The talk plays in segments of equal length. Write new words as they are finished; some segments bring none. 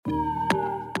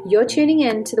You're tuning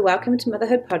in to the Welcome to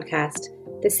Motherhood podcast,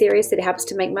 the series that helps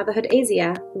to make motherhood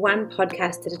easier, one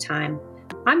podcast at a time.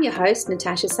 I'm your host,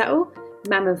 Natasha Suttle,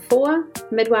 mum of 4,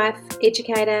 midwife,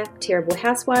 educator, terrible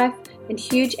housewife, and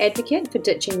huge advocate for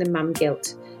ditching the mum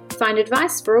guilt. Find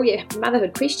advice for all your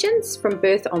motherhood questions from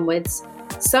birth onwards.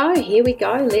 So here we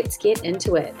go, let's get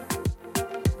into it.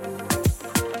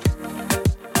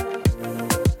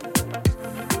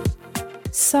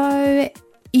 So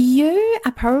you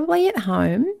are probably at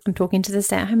home, I'm talking to the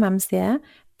stay-at-home mums there,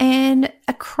 and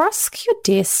across your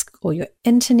desk or your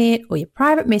internet or your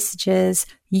private messages,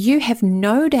 you have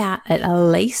no doubt at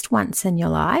least once in your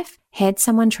life had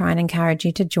someone try and encourage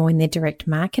you to join their direct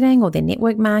marketing or their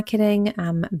network marketing,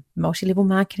 multi-level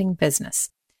marketing business.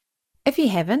 If you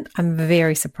haven't, I'm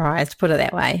very surprised, put it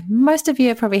that way. Most of you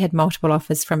have probably had multiple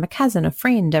offers from a cousin, a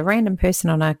friend, a random person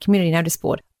on a community notice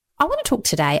board. I want to talk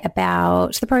today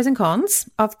about the pros and cons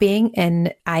of being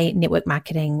in a network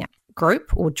marketing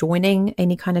group or joining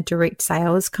any kind of direct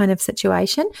sales kind of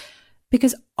situation,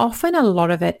 because often a lot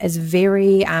of it is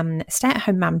very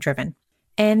stay-at-home mum driven.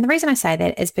 And the reason I say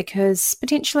that is because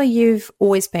potentially you've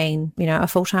always been, a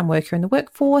full-time worker in the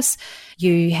workforce,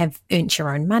 you have earned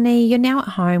your own money, you're now at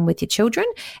home with your children,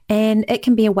 and it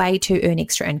can be a way to earn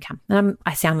extra income.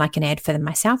 I sound like an ad for them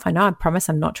myself. I know, I promise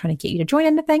I'm not trying to get you to join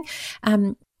anything.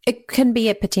 It can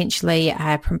be potentially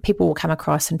people will come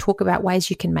across and talk about ways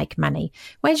you can make money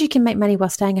while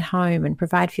staying at home and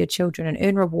provide for your children and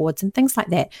earn rewards and things like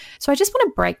that. So I just want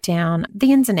to break down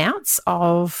the ins and outs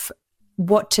of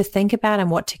what to think about and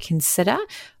what to consider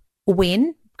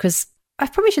when, because I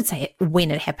probably should say it when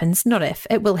it happens, not if.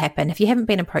 It will happen. If you haven't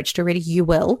been approached already, you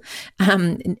will,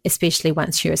 especially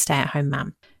once you're a stay-at-home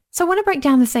mum. So I want to break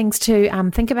down the things to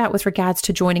think about with regards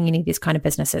to joining any of these kind of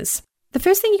businesses. The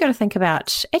first thing you got to think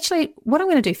about, actually, what I'm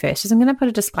going to do first is I'm going to put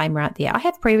a disclaimer out there. I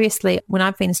have previously, when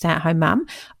I've been a stay-at-home mum,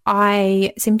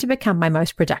 I seem to become my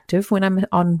most productive when I'm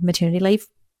on maternity leave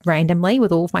randomly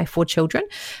with all of my 4 children.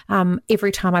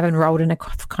 Every time I've enrolled in a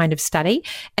kind of study,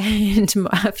 and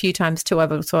a few times too,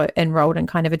 I've also enrolled in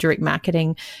kind of a direct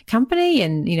marketing company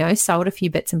and, sold a few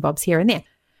bits and bobs here and there.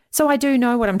 So I do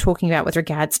know what I'm talking about with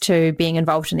regards to being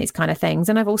involved in these kind of things.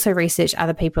 And I've also researched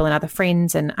other people and other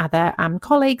friends and other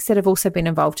colleagues that have also been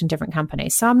involved in different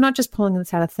companies. So I'm not just pulling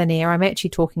this out of thin air. I'm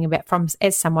actually talking about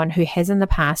as someone who has in the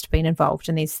past been involved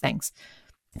in these things.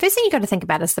 First thing you've got to think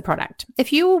about is the product.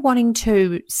 If you're wanting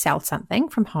to sell something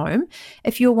from home,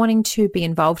 if you're wanting to be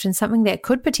involved in something that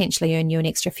could potentially earn you an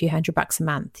extra few $100 a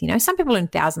month, some people earn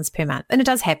thousands per month, and it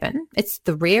does happen. It's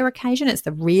the rare occasion. It's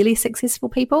the really successful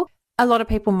people. A lot of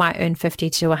people might earn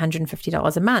 $50 to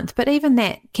 $150 a month, but even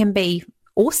that can be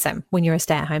awesome when you're a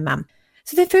stay-at-home mum.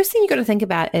 So the first thing you've got to think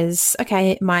about is,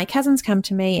 okay, my cousin's come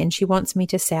to me and she wants me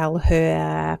to sell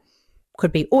her,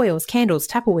 could be oils, candles,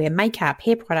 Tupperware, makeup,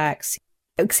 hair products,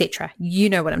 etc. You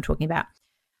know what I'm talking about.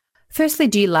 Firstly,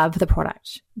 do you love the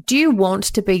product? Do you want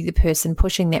to be the person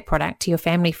pushing that product to your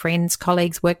family, friends,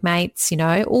 colleagues, workmates,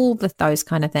 all of those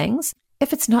kind of things?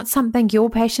 If it's not something you're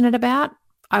passionate about,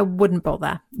 I wouldn't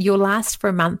bother. You'll last for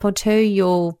a month or two,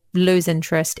 you'll lose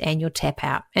interest and you'll tap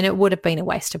out, and it would have been a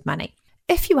waste of money.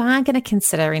 If you are going to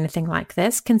consider anything like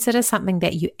this, consider something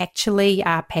that you actually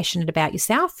are passionate about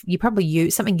yourself. You probably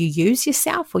use something you use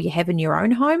yourself or you have in your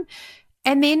own home.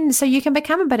 And then so you can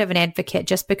become a bit of an advocate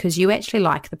just because you actually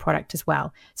like the product as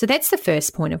well. So that's the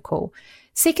first point of call.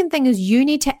 Second thing is you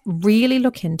need to really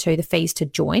look into the fees to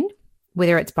join,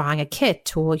 whether it's buying a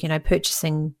kit or,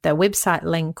 purchasing the website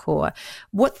link, or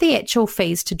what the actual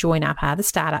fees to join up are, the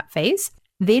startup fees.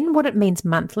 Then what it means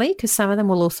monthly, because some of them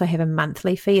will also have a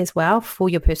monthly fee as well for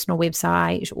your personal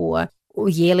website, or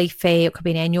yearly fee. It could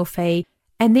be an annual fee.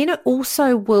 And then it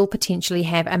also will potentially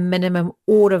have a minimum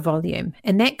order volume.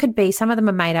 And that could be, some of them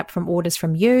are made up from orders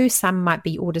from you. Some might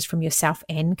be orders from yourself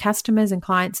and customers and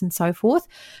clients and so forth.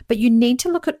 But you need to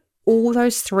look at all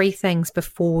those 3 things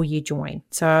before you join.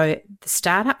 So the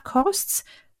startup costs,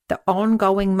 the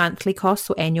ongoing monthly costs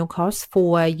or annual costs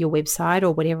for your website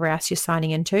or whatever else you're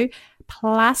signing into,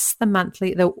 plus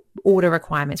the order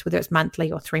requirements, whether it's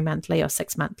monthly or 3 monthly or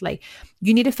 6 monthly.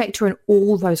 You need to factor in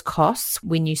all those costs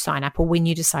when you sign up or when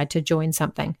you decide to join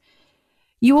something.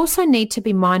 You also need to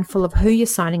be mindful of who you're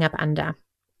signing up under.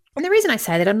 And the reason I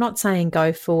say that, I'm not saying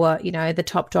go for, the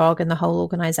top dog and the whole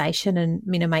organization and,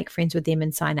 make friends with them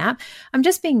and sign up. I'm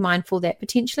just being mindful that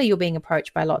potentially you're being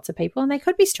approached by lots of people and they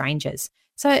could be strangers.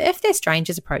 So if they're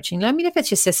strangers approaching, if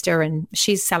it's your sister and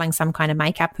she's selling some kind of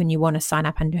makeup and you want to sign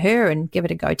up under her and give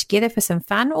it a go together for some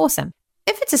fun, awesome.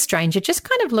 If it's a stranger, just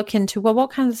kind of look into,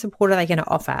 what kind of support are they going to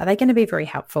offer? Are they going to be very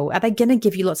helpful? Are they going to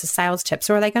give you lots of sales tips,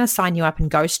 or are they going to sign you up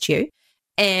and ghost you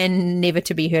and never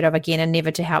to be heard of again and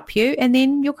never to help you, and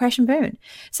then you'll crash and burn.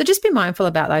 So just be mindful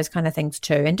about those kind of things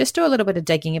too, and just do a little bit of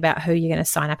digging about who you're going to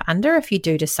sign up under if you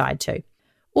do decide to.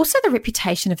 Also, the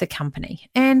reputation of the company.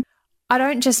 And I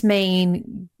don't just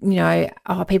mean,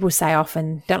 people say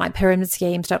often, don't like pyramid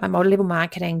schemes, don't like multi-level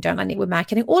marketing, don't like network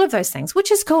marketing, all of those things,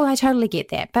 which is cool. I totally get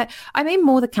that. But I mean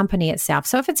more the company itself.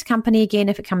 So if it's a company, again,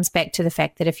 if it comes back to the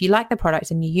fact that if you like the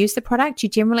product and you use the product, you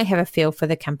generally have a feel for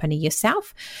the company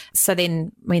yourself. So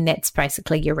then, that's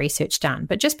basically your research done.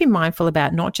 But just be mindful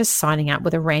about not just signing up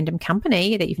with a random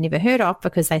company that you've never heard of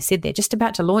because they said they're just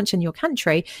about to launch in your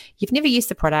country. You've never used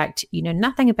the product. You know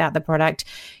nothing about the product.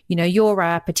 You're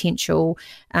a potential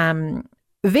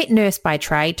vet nurse by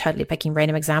trade, totally picking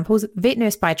random examples, vet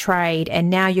nurse by trade, and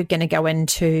now you're going to go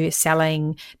into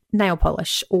selling nail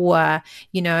polish, or,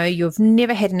 you've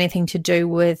never had anything to do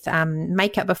with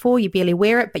makeup before, you barely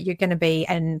wear it, but you're going to be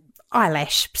an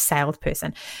eyelash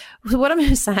salesperson. So what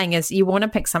I'm saying is you want to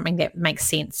pick something that makes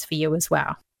sense for you as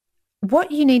well.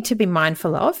 What you need to be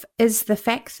mindful of is the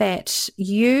fact that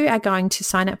you are going to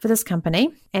sign up for this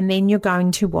company, and then you're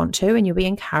going to want to, and you'll be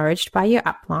encouraged by your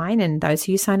upline and those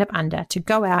who you sign up under to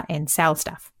go out and sell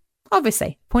stuff.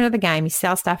 Obviously, point of the game, you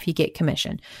sell stuff, you get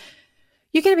commission.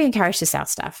 You're going to be encouraged to sell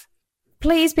stuff.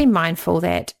 Please be mindful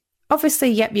that obviously,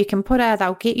 you can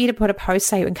they'll get you to put a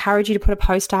post, they encourage you to put a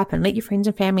post up and let your friends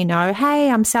and family know, hey,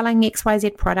 I'm selling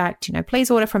XYZ product, please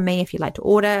order from me if you'd like to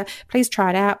order, please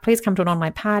try it out, please come to an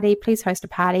online party, please host a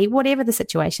party, whatever the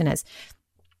situation is.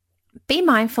 Be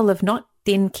mindful of not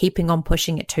then keeping on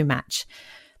pushing it too much.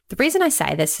 The reason I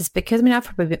say this is because,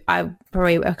 I've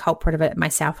probably a culprit of it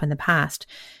myself in the past.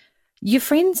 Your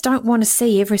friends don't want to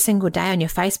see every single day on your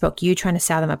Facebook you trying to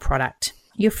sell them a product.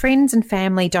 Your friends and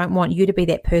family don't want you to be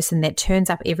that person that turns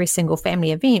up every single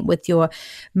family event with your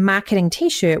marketing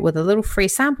t-shirt with a little free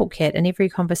sample kit, and every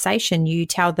conversation you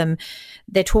tell them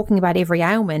they're talking about every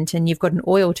ailment and you've got an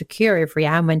oil to cure every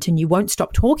ailment and you won't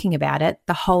stop talking about it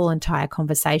the whole entire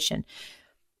conversation.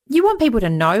 You want people to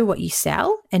know what you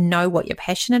sell and know what you're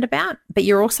passionate about, but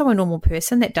you're also a normal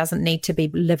person that doesn't need to be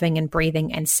living and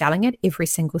breathing and selling it every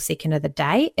single second of the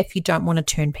day if you don't want to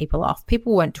turn people off.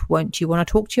 People won't want to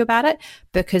talk to you about it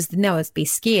because they'll be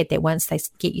scared that once they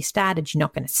get you started, you're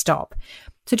not going to stop.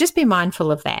 So just be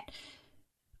mindful of that.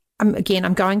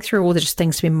 I'm going through all the just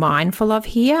things to be mindful of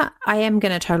here. I am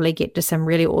going to totally get to some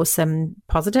really awesome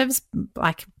positives,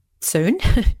 like soon.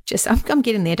 I'm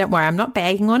getting there. Don't worry. I'm not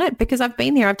bagging on it because I've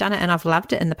been there, I've done it, and I've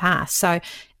loved it in the past. So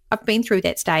I've been through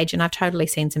that stage and I've totally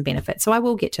seen some benefits. So I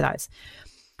will get to those.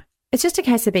 It's just a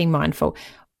case of being mindful.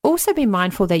 Also be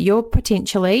mindful that you're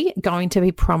potentially going to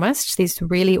be promised these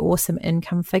really awesome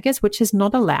income figures, which is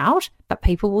not allowed, but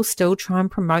people will still try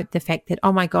and promote the fact that,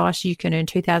 oh my gosh, you can earn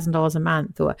 $2,000 a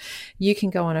month, or you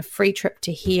can go on a free trip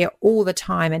to here all the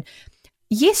time. And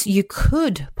yes, you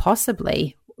could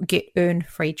possibly earn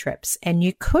free trips, and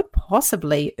you could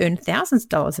possibly earn thousands of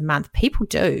dollars a month. People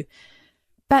do.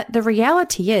 But the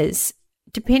reality is,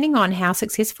 depending on how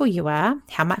successful you are,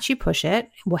 how much you push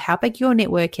it, or how big your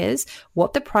network is,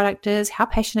 what the product is, how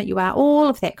passionate you are, all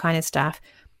of that kind of stuff,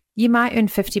 you might earn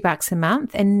 $50 a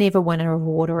month and never win a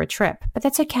reward or a trip. But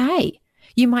that's okay.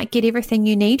 You might get everything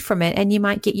you need from it, and you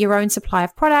might get your own supply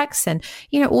of products and,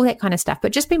 all that kind of stuff.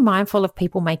 But just be mindful of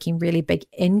people making really big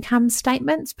income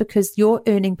statements, because your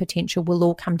earning potential will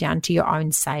all come down to your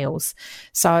own sales.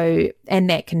 So, and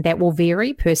that will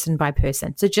vary person by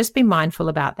person. So just be mindful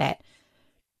about that.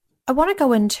 I want to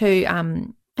go into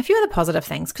a few other positive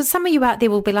things, because some of you out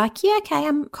there will be like, yeah, okay,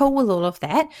 I'm cool with all of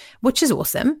that, which is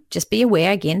awesome. Just be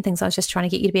aware, again, things I was just trying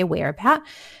to get you to be aware about.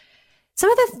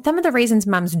 Some of the reasons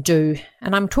mums do,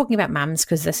 and I'm talking about mums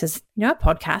because this is, a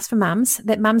podcast for mums,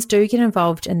 that mums do get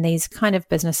involved in these kind of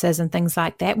businesses and things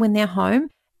like that when they're home,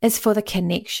 is for the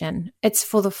connection. It's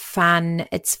for the fun.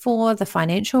 It's for the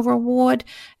financial reward,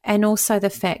 and also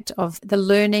the fact of the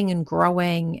learning and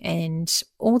growing and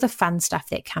all the fun stuff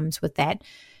that comes with that.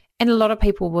 And a lot of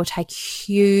people will take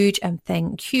huge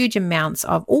amounts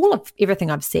of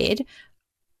everything I've said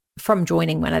from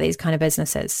joining one of these kind of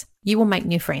businesses. You will make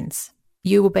new friends.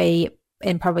 You will be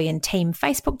probably in team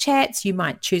Facebook chats. You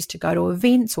might choose to go to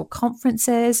events or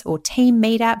conferences or team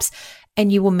meetups, and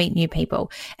you will meet new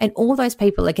people. And all those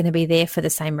people are going to be there for the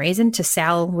same reason, to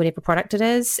sell whatever product it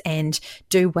is and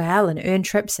do well and earn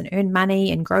trips and earn money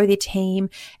and grow their team.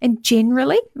 And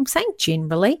generally, I'm saying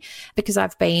generally, because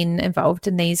I've been involved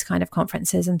in these kind of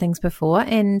conferences and things before,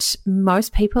 and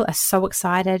most people are so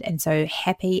excited and so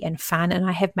happy and fun. And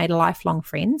I have made lifelong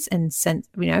friends, and since,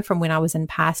 from when I was in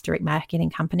past direct marketing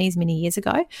companies many years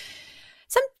ago.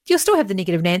 You'll still have the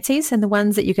negative Nancys and the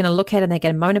ones that you're going to look at and they're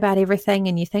going to moan about everything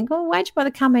and you think, oh, why'd you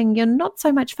bother coming? You're not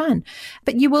so much fun.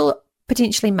 But you will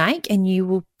potentially make, and you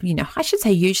will, I should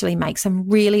say usually make some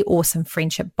really awesome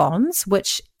friendship bonds,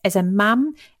 which as a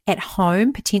mum at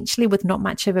home, potentially with not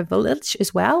much of a village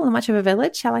as well, not much of a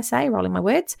village, shall I say, rolling my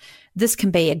words, this can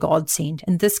be a godsend,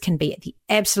 and this can be the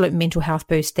absolute mental health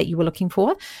boost that you were looking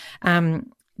for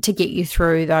to get you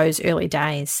through those early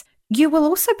days. You will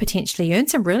also potentially earn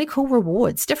some really cool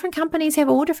rewards. Different companies have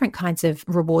all different kinds of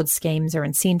reward schemes or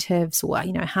incentives or,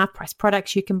 half price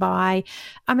products you can buy.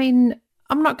 I mean,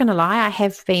 I'm not going to lie, I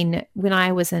have been, when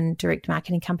I was in direct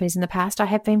marketing companies in the past, I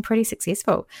have been pretty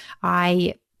successful.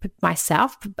 I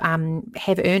myself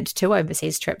have earned 2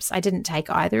 overseas trips. I didn't take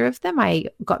either of them. I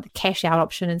got the cash out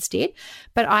option instead,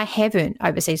 but I have earned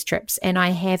overseas trips and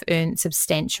I have earned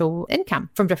substantial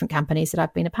income from different companies that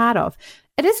I've been a part of.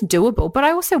 It is doable, but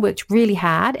I also worked really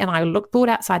hard and I thought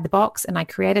outside the box and I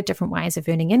created different ways of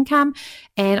earning income,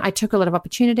 and I took a lot of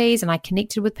opportunities and I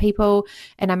connected with people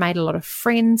and I made a lot of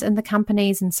friends in the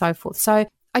companies and so forth. So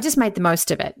I just made the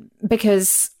most of it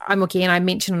because I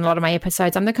mentioned in a lot of my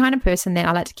episodes, I'm the kind of person that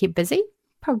I like to keep busy,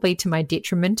 probably to my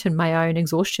detriment and my own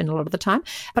exhaustion a lot of the time,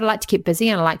 but I like to keep busy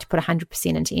and I like to put 100%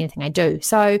 into anything I do.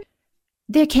 So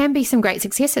there can be some great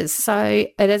successes. So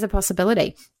it is a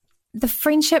possibility. The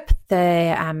friendship,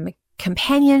 the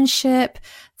companionship,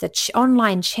 the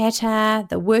online chatter,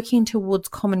 the working towards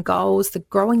common goals, the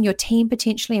growing your team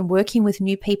potentially and working with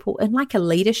new people in like a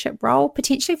leadership role.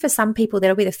 Potentially for some people,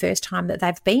 that'll be the first time that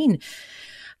they've been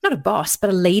not a boss, but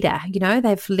a leader.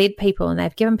 They've led people and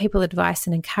they've given people advice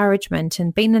and encouragement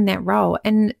and been in that role.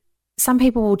 And some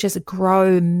people will just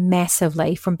grow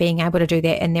massively from being able to do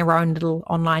that in their own little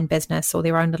online business or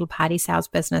their own little party sales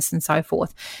business and so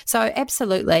forth. So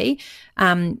absolutely,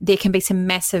 there can be some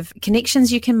massive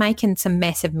connections you can make and some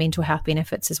massive mental health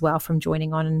benefits as well from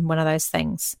joining on in one of those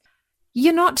things.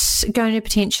 You're not going to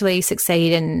potentially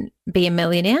succeed and be a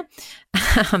millionaire.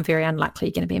 I'm very unlikely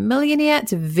you're going to be a millionaire.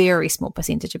 It's a very small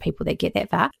percentage of people that get that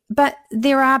far. But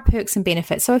there are perks and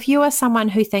benefits. So if you are someone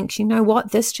who thinks,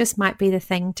 this just might be the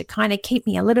thing to kind of keep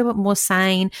me a little bit more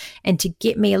sane and to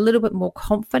get me a little bit more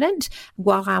confident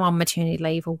while I'm on maternity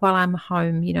leave or while I'm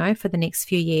home, for the next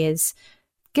few years,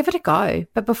 give it a go.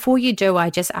 But before you do, I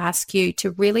just ask you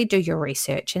to really do your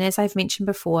research. And as I've mentioned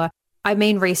before, I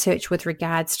mean research with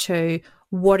regards to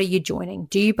what are you joining?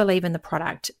 Do you believe in the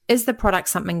product? Is the product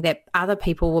something that other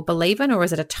people will believe in, or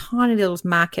is it a tiny little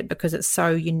market because it's so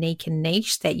unique and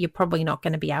niche that you're probably not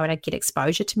going to be able to get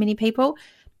exposure to many people?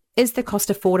 Is the cost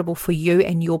affordable for you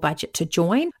and your budget to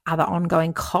join? Are the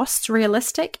ongoing costs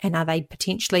realistic, and are they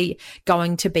potentially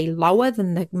going to be lower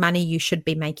than the money you should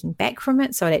be making back from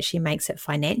it, so it actually makes it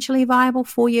financially viable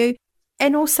for you?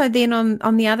 And also then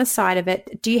on the other side of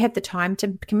it, do you have the time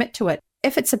to commit to it?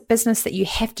 If it's a business that you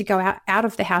have to go out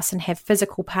of the house and have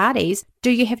physical parties, do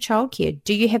you have childcare?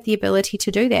 Do you have the ability to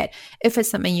do that? If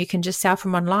it's something you can just sell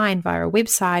from online via a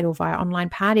website or via online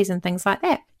parties and things like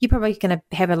that, you're probably going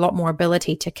to have a lot more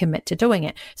ability to commit to doing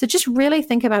it. So just really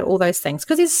think about all those things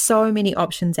because there's so many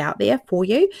options out there for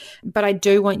you. But I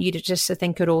do want you to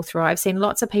think it all through. I've seen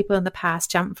lots of people in the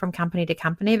past jump from company to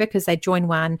company because they joined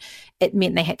one. It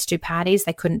meant they had to do parties.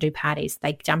 They couldn't do parties.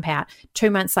 They jump out.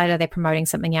 2 months later, they're promoting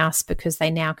something else because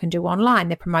they now can do online.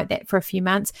 They promote that for a few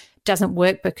months. Doesn't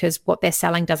work because what they're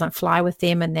selling doesn't fly with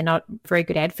them and they're not a very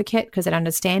good advocate because they don't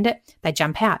understand it. They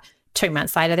jump out. 2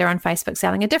 months later, they're on Facebook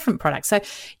selling a different product. So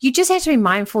you just have to be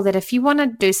mindful that if you want to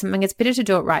do something, it's better to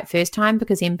do it right first time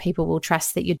because then people will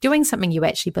trust that you're doing something you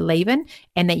actually believe in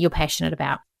and that you're passionate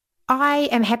about. I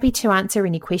am happy to answer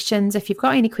any questions. If you've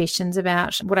got any questions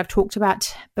about what I've talked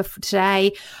about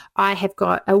today, I have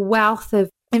got a wealth of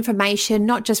information,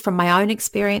 not just from my own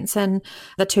experience in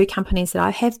the 2 companies that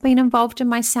I have been involved in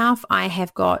myself. I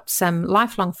have got some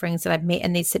lifelong friends that I've met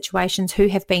in these situations who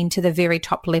have been to the very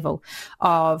top level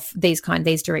of these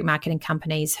direct marketing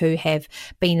companies, who have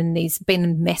been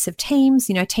in massive teams,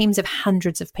 teams of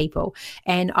hundreds of people.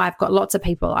 And I've got lots of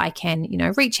people I can,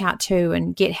 reach out to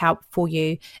and get help for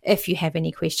you if you have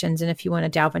any questions. And if you want to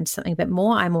delve into something a bit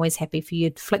more, I'm always happy for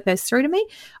you to flick those through to me.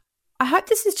 I hope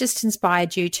this has just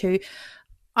inspired you to,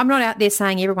 I'm not out there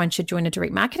saying everyone should join a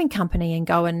direct marketing company and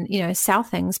go and, sell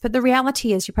things. But the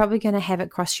reality is you're probably going to have it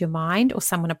cross your mind or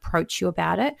someone approach you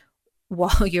about it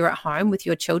while you're at home with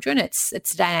your children. It's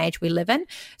the day and age we live in.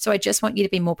 So I just want you to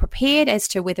be more prepared as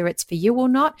to whether it's for you or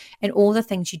not and all the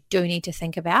things you do need to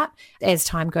think about as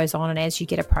time goes on and as you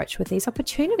get approached with these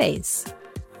opportunities.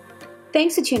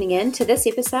 Thanks for tuning in to this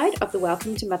episode of the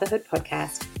Welcome to Motherhood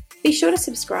podcast. Be sure to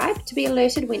subscribe to be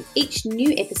alerted when each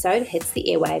new episode hits the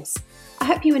airwaves. I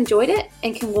hope you enjoyed it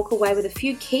and can walk away with a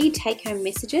few key take-home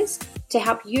messages to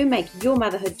help you make your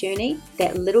motherhood journey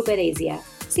that little bit easier.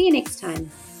 See you next time.